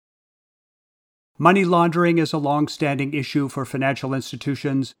Money laundering is a long-standing issue for financial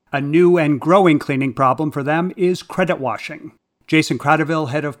institutions. A new and growing cleaning problem for them is credit washing. Jason Cradaville,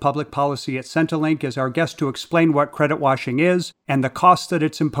 head of public policy at Centrelink, is our guest to explain what credit washing is and the cost that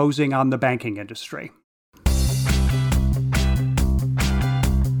it's imposing on the banking industry.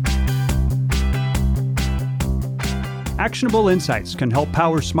 Actionable insights can help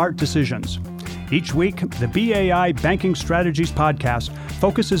power smart decisions. Each week, the BAI Banking Strategies podcast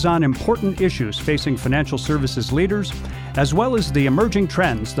focuses on important issues facing financial services leaders, as well as the emerging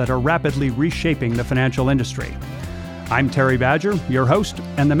trends that are rapidly reshaping the financial industry. I'm Terry Badger, your host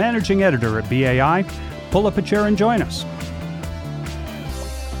and the managing editor at BAI. Pull up a chair and join us.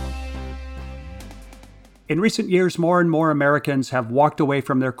 In recent years, more and more Americans have walked away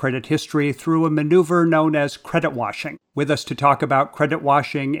from their credit history through a maneuver known as credit washing. With us to talk about credit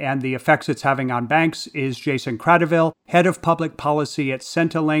washing and the effects it's having on banks is Jason Cradaville, head of public policy at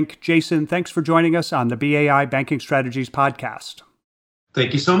Centrelink. Jason, thanks for joining us on the BAI Banking Strategies podcast.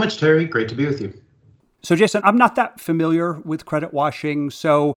 Thank you so much, Terry. Great to be with you. So, Jason, I'm not that familiar with credit washing,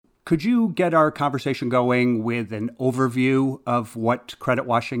 so could you get our conversation going with an overview of what credit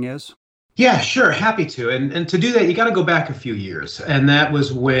washing is? Yeah, sure. Happy to. And to do that, you got to go back a few years. And that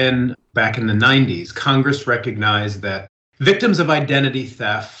was when, back in the 90s, Congress recognized that victims of identity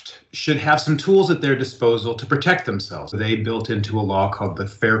theft should have some tools at their disposal to protect themselves. They built into a law called the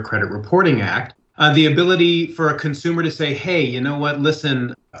Fair Credit Reporting Act the ability for a consumer to say, hey, you know what?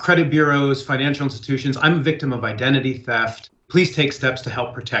 Listen, credit bureaus, financial institutions, I'm a victim of identity theft. Please take steps to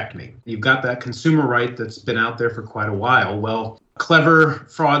help protect me. You've got that consumer right that's been out there for quite a while. Well, clever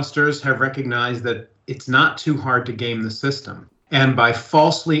fraudsters have recognized that it's not too hard to game the system. And by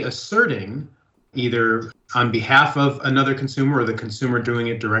falsely asserting, either on behalf of another consumer or the consumer doing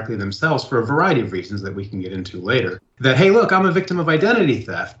it directly themselves for a variety of reasons that we can get into later, that, hey, look, I'm a victim of identity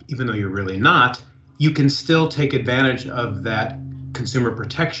theft, even though you're really not, you can still take advantage of that consumer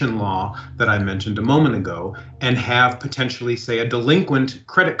protection law that I mentioned a moment ago and have potentially, say, a delinquent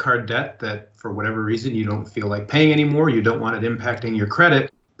credit card debt that for whatever reason you don't feel like paying anymore, you don't want it impacting your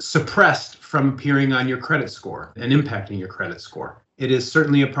credit, suppressed from appearing on your credit score and impacting your credit score. It is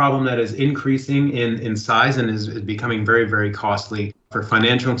certainly a problem that is increasing in size and is becoming very, very costly for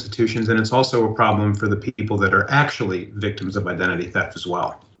financial institutions. And it's also a problem for the people that are actually victims of identity theft as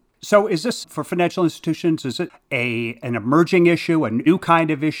well. So is this, for financial institutions, is it an emerging issue, a new kind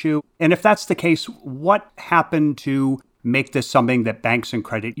of issue? And if that's the case, what happened to make this something that banks and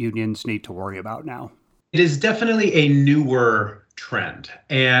credit unions need to worry about now? It is definitely a newer trend.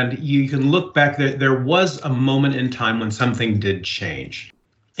 And you can look back, there was a moment in time when something did change.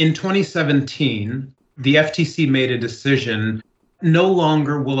 In 2017, the FTC made a decision. No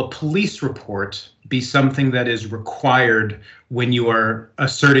longer will a police report be something that is required when you are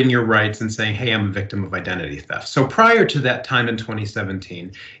asserting your rights and saying, hey, I'm a victim of identity theft. So prior to that time in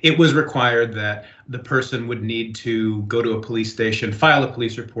 2017, it was required that the person would need to go to a police station, file a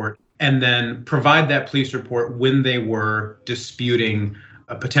police report, and then provide that police report when they were disputing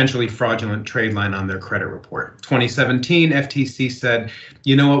a potentially fraudulent trade line on their credit report. 2017, FTC said,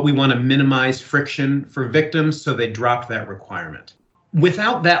 you know what, we want to minimize friction for victims, so they dropped that requirement.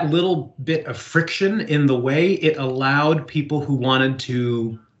 Without that little bit of friction in the way, it allowed people who wanted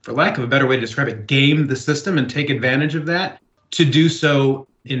to, for lack of a better way to describe it, game the system and take advantage of that, to do so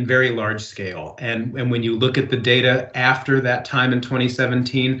in very large scale. And when you look at the data after that time in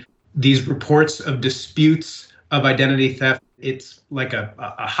 2017, these reports of disputes of identity theft, it's like a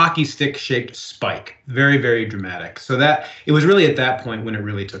hockey stick shaped spike. Very, very dramatic. So that it was really at that point when it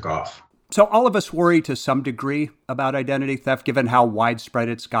really took off. So all of us worry to some degree about identity theft, given how widespread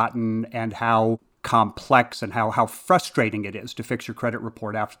it's gotten and how complex and how frustrating it is to fix your credit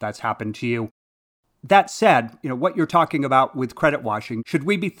report after that's happened to you. That said, what you're talking about with credit washing, should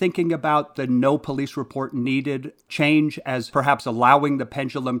we be thinking about the no police report needed change as perhaps allowing the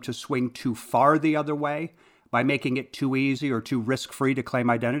pendulum to swing too far the other way by making it too easy or too risk-free to claim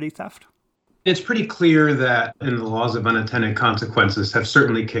identity theft? It's pretty clear that the laws of unintended consequences have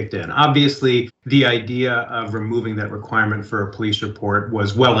certainly kicked in. Obviously, the idea of removing that requirement for a police report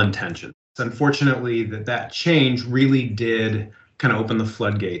was well-intentioned. Unfortunately, that change really did kind of open the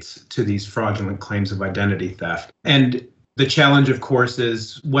floodgates to these fraudulent claims of identity theft. And the challenge, of course,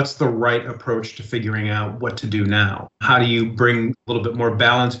 is what's the right approach to figuring out what to do now? How do you bring a little bit more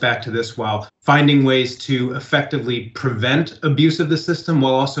balance back to this while finding ways to effectively prevent abuse of the system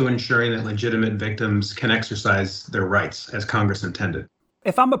while also ensuring that legitimate victims can exercise their rights as Congress intended?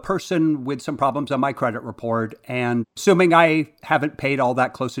 If I'm a person with some problems on my credit report, and assuming I haven't paid all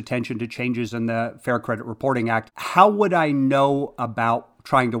that close attention to changes in the Fair Credit Reporting Act, how would I know about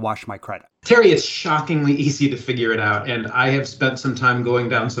trying to wash my credit? Terry, it's shockingly easy to figure it out. And I have spent some time going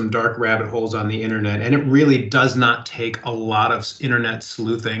down some dark rabbit holes on the internet. And it really does not take a lot of internet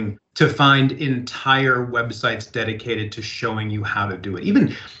sleuthing to find entire websites dedicated to showing you how to do it.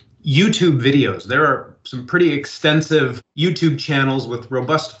 Even YouTube videos. There are some pretty extensive YouTube channels with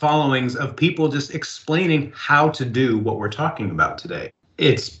robust followings of people just explaining how to do what we're talking about today.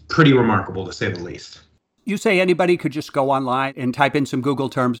 It's pretty remarkable, to say the least. You say anybody could just go online and type in some Google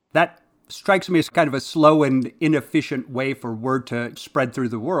terms. That strikes me as kind of a slow and inefficient way for word to spread through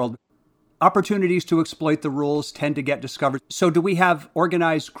the world. Opportunities to exploit the rules tend to get discovered. So do we have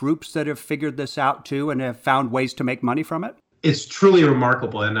organized groups that have figured this out too and have found ways to make money from it? It's truly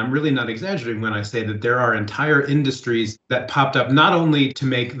remarkable, and I'm really not exaggerating when I say that there are entire industries that popped up not only to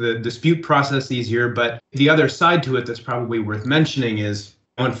make the dispute process easier, but the other side to it that's probably worth mentioning is,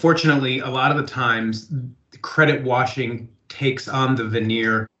 unfortunately, a lot of the times, credit washing takes on the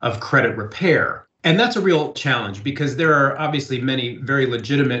veneer of credit repair. And that's a real challenge because there are obviously many very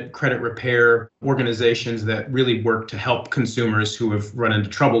legitimate credit repair organizations that really work to help consumers who have run into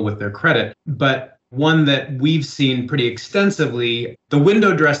trouble with their credit. But one that we've seen pretty extensively, the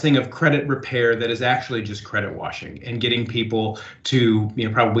window dressing of credit repair that is actually just credit washing and getting people to,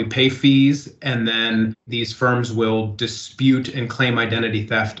 probably pay fees, and then these firms will dispute and claim identity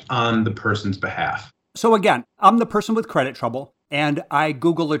theft on the person's behalf. So again, I'm the person with credit trouble, and I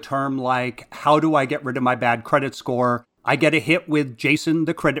Google a term like, how do I get rid of my bad credit score? I get a hit with Jason,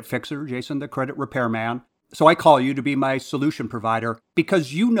 the credit fixer, Jason, the credit repairman. So I call you to be my solution provider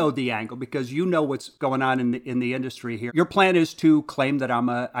because you know the angle, because you know what's going on in the industry here. Your plan is to claim that I'm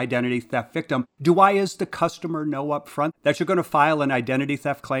an identity theft victim. Do I, as the customer, know up front that you're going to file an identity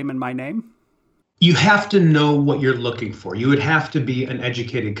theft claim in my name? You have to know what you're looking for. You would have to be an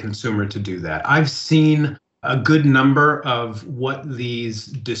educated consumer to do that. I've seen a good number of what these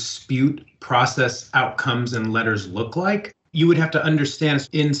dispute process outcomes and letters look like. You would have to understand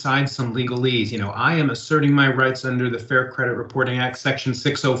inside some legalese. I am asserting my rights under the Fair Credit Reporting Act, Section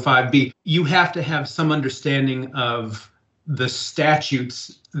 605B. You have to have some understanding of the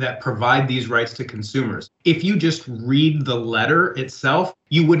statutes that provide these rights to consumers. If you just read the letter itself,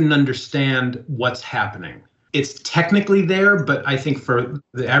 you wouldn't understand what's happening. It's technically there, but I think for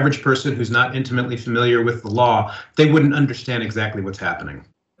the average person who's not intimately familiar with the law, they wouldn't understand exactly what's happening.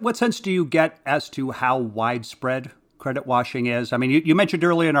 What sense do you get as to how widespread credit washing is? I mean, you mentioned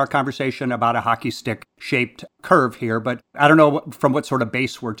earlier in our conversation about a hockey stick shaped curve here, but I don't know from what sort of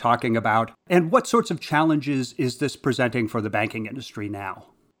base we're talking about. And what sorts of challenges is this presenting for the banking industry now?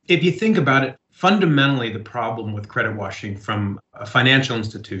 If you think about it, fundamentally, the problem with credit washing from a financial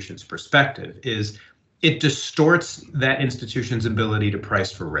institution's perspective is it distorts that institution's ability to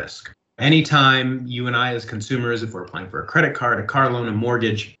price for risk. Anytime you and I as consumers, if we're applying for a credit card, a car loan, a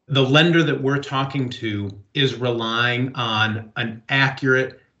mortgage, the lender that we're talking to is relying on an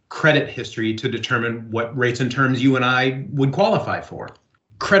accurate credit history to determine what rates and terms you and I would qualify for.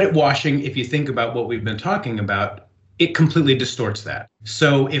 Credit washing, if you think about what we've been talking about, it completely distorts that.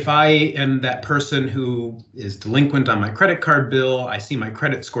 So if I am that person who is delinquent on my credit card bill, I see my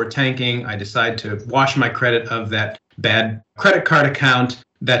credit score tanking, I decide to wash my credit of that bad credit card account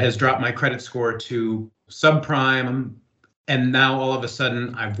that has dropped my credit score to subprime, and now all of a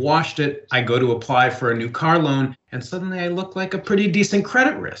sudden I've washed it, I go to apply for a new car loan, and suddenly I look like a pretty decent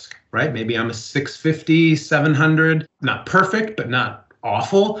credit risk, right? Maybe I'm a 650, 700, not perfect, but not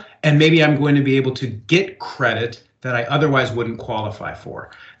awful, and maybe I'm going to be able to get credit that I otherwise wouldn't qualify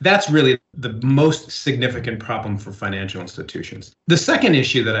for. That's really the most significant problem for financial institutions. The second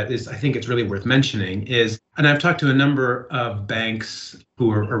issue that I think it's really worth mentioning is, and I've talked to a number of banks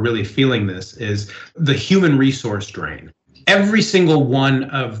who are really feeling this, is the human resource drain. Every single one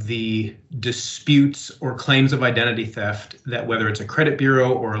of the disputes or claims of identity theft that whether it's a credit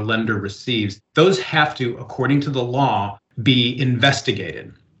bureau or a lender receives, those have to, according to the law, be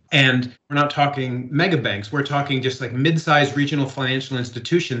investigated. And we're not talking mega banks. We're talking just like mid-sized regional financial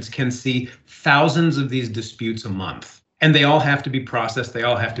institutions can see thousands of these disputes a month. And they all have to be processed. They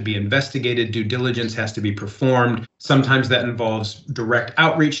all have to be investigated. Due diligence has to be performed. Sometimes that involves direct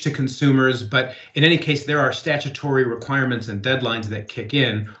outreach to consumers. But in any case, there are statutory requirements and deadlines that kick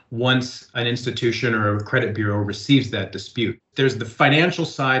in once an institution or a credit bureau receives that dispute. There's the financial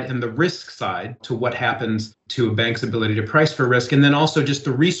side and the risk side to what happens to a bank's ability to price for risk. And then also just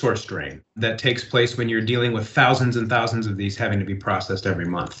the resource drain that takes place when you're dealing with thousands and thousands of these having to be processed every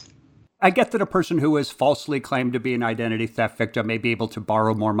month. I get that a person who is falsely claimed to be an identity theft victim may be able to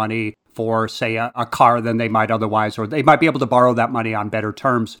borrow more money for, say, a car than they might otherwise, or they might be able to borrow that money on better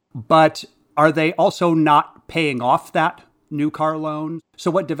terms. But are they also not paying off that new car loan.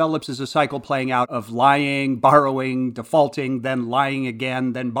 So what develops is a cycle playing out of lying, borrowing, defaulting, then lying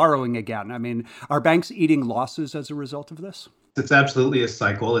again, then borrowing again. I mean, are banks eating losses as a result of this? It's absolutely a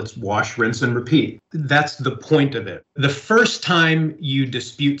cycle. It's wash, rinse, and repeat. That's the point of it. The first time you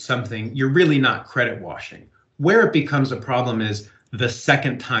dispute something, you're really not credit washing. Where it becomes a problem is the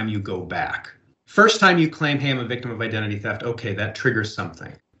second time you go back. First time you claim, hey, I'm a victim of identity theft, okay, that triggers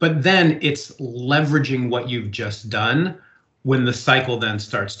something. But then it's leveraging what you've just done when the cycle then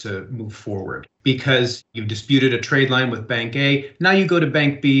starts to move forward. Because you've disputed a trade line with Bank A, now you go to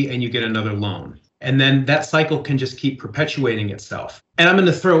Bank B and you get another loan. And then that cycle can just keep perpetuating itself. And I'm going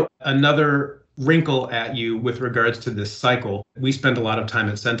to throw another wrinkle at you with regards to this cycle. We spend a lot of time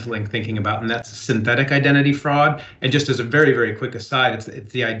at Centrelink thinking about, and that's synthetic identity fraud. And just as a very, very quick aside,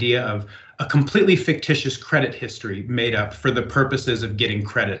 it's the idea of a completely fictitious credit history made up for the purposes of getting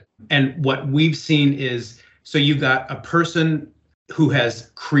credit. And what we've seen is, so you've got a person who has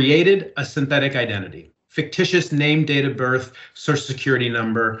created a synthetic identity, fictitious name, date of birth, social security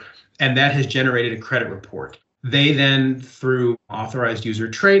number, and that has generated a credit report. They then, through authorized user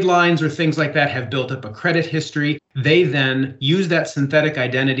trade lines or things like that, have built up a credit history. They then use that synthetic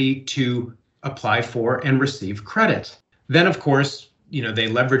identity to apply for and receive credit. Then, of course, they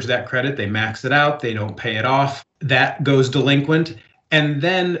leverage that credit, they max it out, they don't pay it off. That goes delinquent. And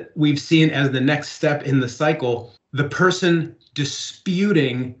then we've seen as the next step in the cycle, the person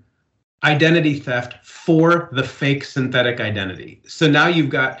disputing identity theft for the fake synthetic identity. So now you've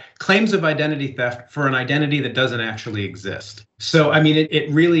got claims of identity theft for an identity that doesn't actually exist. So, I mean,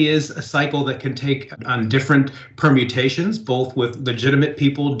 it really is a cycle that can take on different permutations, both with legitimate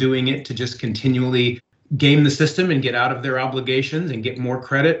people doing it to just continually game the system and get out of their obligations and get more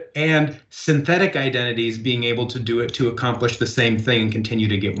credit, and synthetic identities being able to do it to accomplish the same thing and continue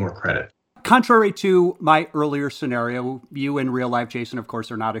to get more credit. Contrary to my earlier scenario, you in real life, Jason, of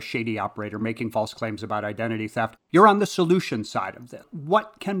course, are not a shady operator making false claims about identity theft. You're on the solution side of this.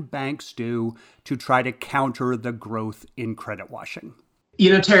 What can banks do to try to counter the growth in credit washing?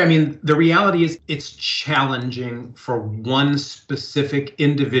 Terry, I mean, the reality is it's challenging for one specific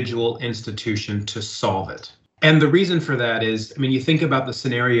individual institution to solve it. And the reason for that is, I mean, you think about the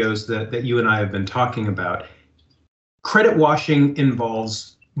scenarios that you and I have been talking about. Credit washing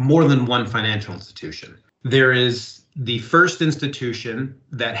involves more than one financial institution. There is the first institution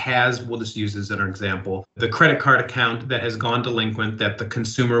that has, we'll just use as an example, the credit card account that has gone delinquent that the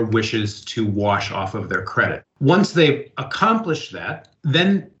consumer wishes to wash off of their credit. Once they've accomplished that,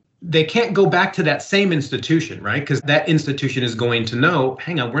 then they can't go back to that same institution, right? Because that institution is going to know,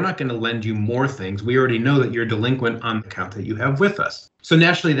 hang on, we're not going to lend you more things. We already know that you're delinquent on the account that you have with us. So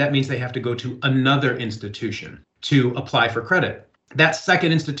naturally, that means they have to go to another institution to apply for credit. That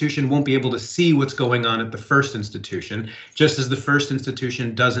second institution won't be able to see what's going on at the first institution, just as the first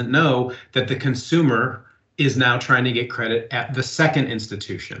institution doesn't know that the consumer is now trying to get credit at the second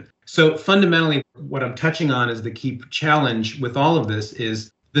institution. So fundamentally, what I'm touching on is the key challenge with all of this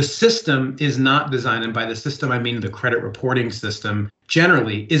is the system is not designed, and by the system, I mean the credit reporting system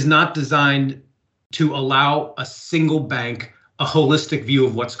generally, is not designed to allow a single bank a holistic view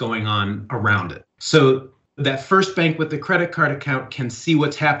of what's going on around it. So that first bank with the credit card account can see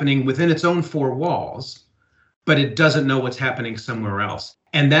what's happening within its own four walls, but it doesn't know what's happening somewhere else.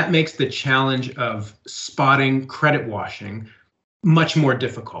 And that makes the challenge of spotting credit washing much more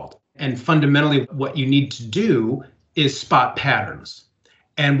difficult. And fundamentally, what you need to do is spot patterns.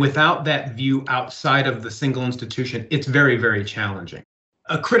 And without that view outside of the single institution, it's very, very challenging.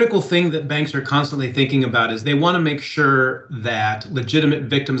 A critical thing that banks are constantly thinking about is they want to make sure that legitimate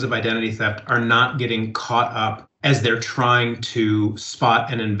victims of identity theft are not getting caught up as they're trying to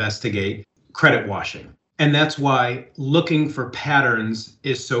spot and investigate credit washing. And that's why looking for patterns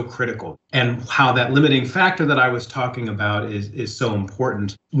is so critical. And how that limiting factor that I was talking about is so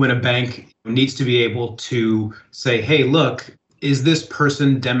important when a bank needs to be able to say, hey, look, is this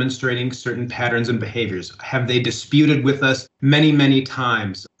person demonstrating certain patterns and behaviors? Have they disputed with us many, many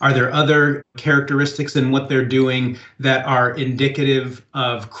times? Are there other characteristics in what they're doing that are indicative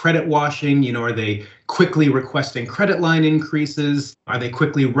of credit washing? Are they quickly requesting credit line increases? Are they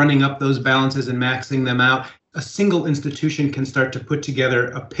quickly running up those balances and maxing them out? A single institution can start to put together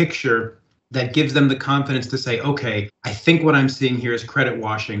a picture that gives them the confidence to say, okay, I think what I'm seeing here is credit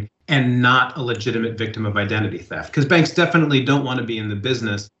washing and not a legitimate victim of identity theft. Because banks definitely don't want to be in the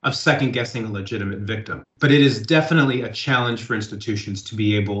business of second guessing a legitimate victim. But it is definitely a challenge for institutions to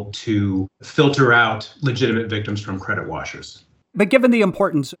be able to filter out legitimate victims from credit washers. But given the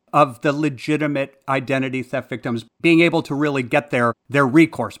importance of the legitimate identity theft victims being able to really get their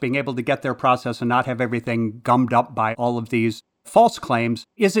recourse, being able to get their process and not have everything gummed up by all of these false claims,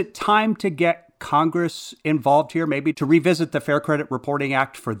 is it time to get Congress involved here, maybe to revisit the Fair Credit Reporting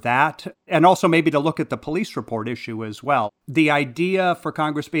Act for that, and also maybe to look at the police report issue as well? The idea for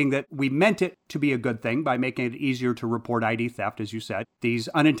Congress being that we meant it to be a good thing by making it easier to report ID theft, as you said. These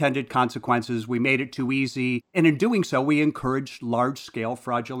unintended consequences, we made it too easy, and in doing so, we encouraged large-scale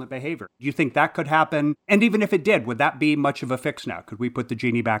fraudulent behavior. Do you think that could happen? And even if it did, would that be much of a fix now? Could we put the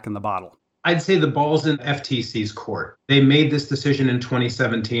genie back in the bottle? I'd say the ball's in FTC's court. They made this decision in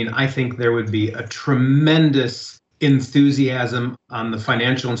 2017. I think there would be a tremendous enthusiasm on the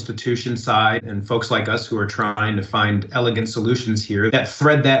financial institution side and folks like us who are trying to find elegant solutions here that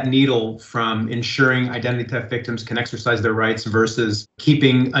thread that needle from ensuring identity theft victims can exercise their rights versus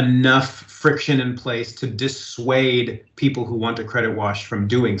keeping enough friction in place to dissuade people who want to credit wash from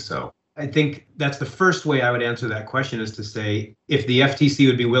doing so. I think that's the first way I would answer that question, is to say, if the FTC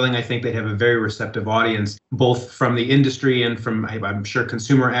would be willing, I think they'd have a very receptive audience, both from the industry and from, I'm sure,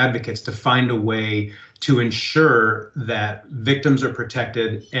 consumer advocates, to find a way to ensure that victims are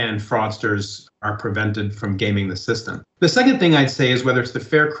protected and fraudsters are prevented from gaming the system. The second thing I'd say is, whether it's the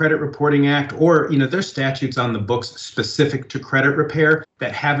Fair Credit Reporting Act or, there's statutes on the books specific to credit repair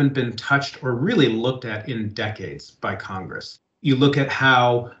that haven't been touched or really looked at in decades by Congress. You look at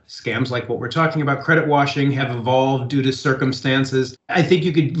how scams like what we're talking about, credit washing, have evolved due to circumstances. I think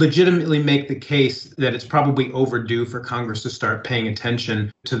you could legitimately make the case that it's probably overdue for Congress to start paying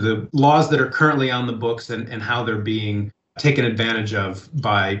attention to the laws that are currently on the books and how they're being taken advantage of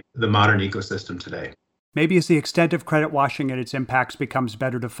by the modern ecosystem today. Maybe as the extent of credit washing and its impacts becomes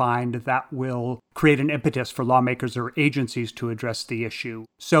better defined, that will create an impetus for lawmakers or agencies to address the issue.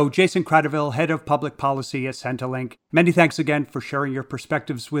 So Jason Cradiville, Head of Public Policy at Centrelink, many thanks again for sharing your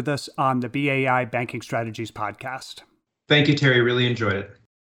perspectives with us on the BAI Banking Strategies podcast. Thank you, Terry. Really enjoyed it.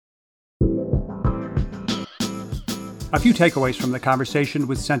 A few takeaways from the conversation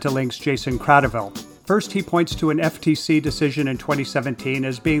with Centrelink's Jason Cradiville. First, he points to an FTC decision in 2017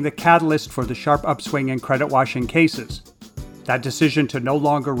 as being the catalyst for the sharp upswing in credit washing cases. That decision to no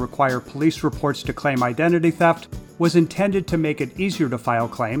longer require police reports to claim identity theft was intended to make it easier to file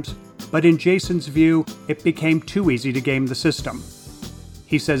claims, but in Jason's view, it became too easy to game the system.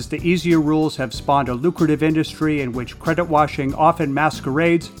 He says the easier rules have spawned a lucrative industry in which credit washing often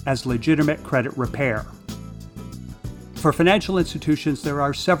masquerades as legitimate credit repair. For financial institutions, there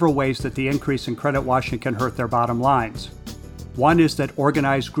are several ways that the increase in credit washing can hurt their bottom lines. One is that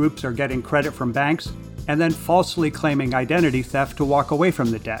organized groups are getting credit from banks and then falsely claiming identity theft to walk away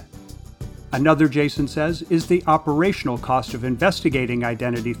from the debt. Another, Jason says, is the operational cost of investigating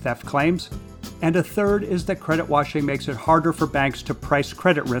identity theft claims. And a third is that credit washing makes it harder for banks to price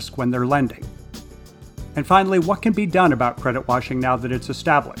credit risk when they're lending. And finally, what can be done about credit washing now that it's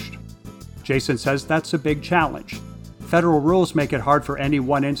established? Jason says that's a big challenge. Federal rules make it hard for any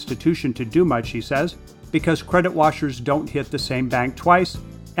one institution to do much, he says, because credit washers don't hit the same bank twice,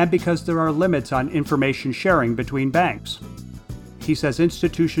 and because there are limits on information sharing between banks. He says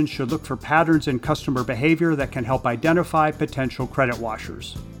institutions should look for patterns in customer behavior that can help identify potential credit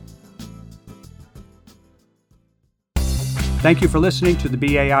washers. Thank you for listening to the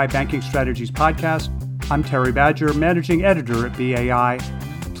BAI Banking Strategies podcast. I'm Terry Badger, Managing Editor at BAI.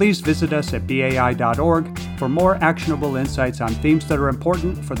 Please visit us at bai.org for more actionable insights on themes that are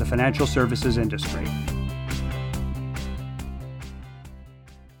important for the financial services industry.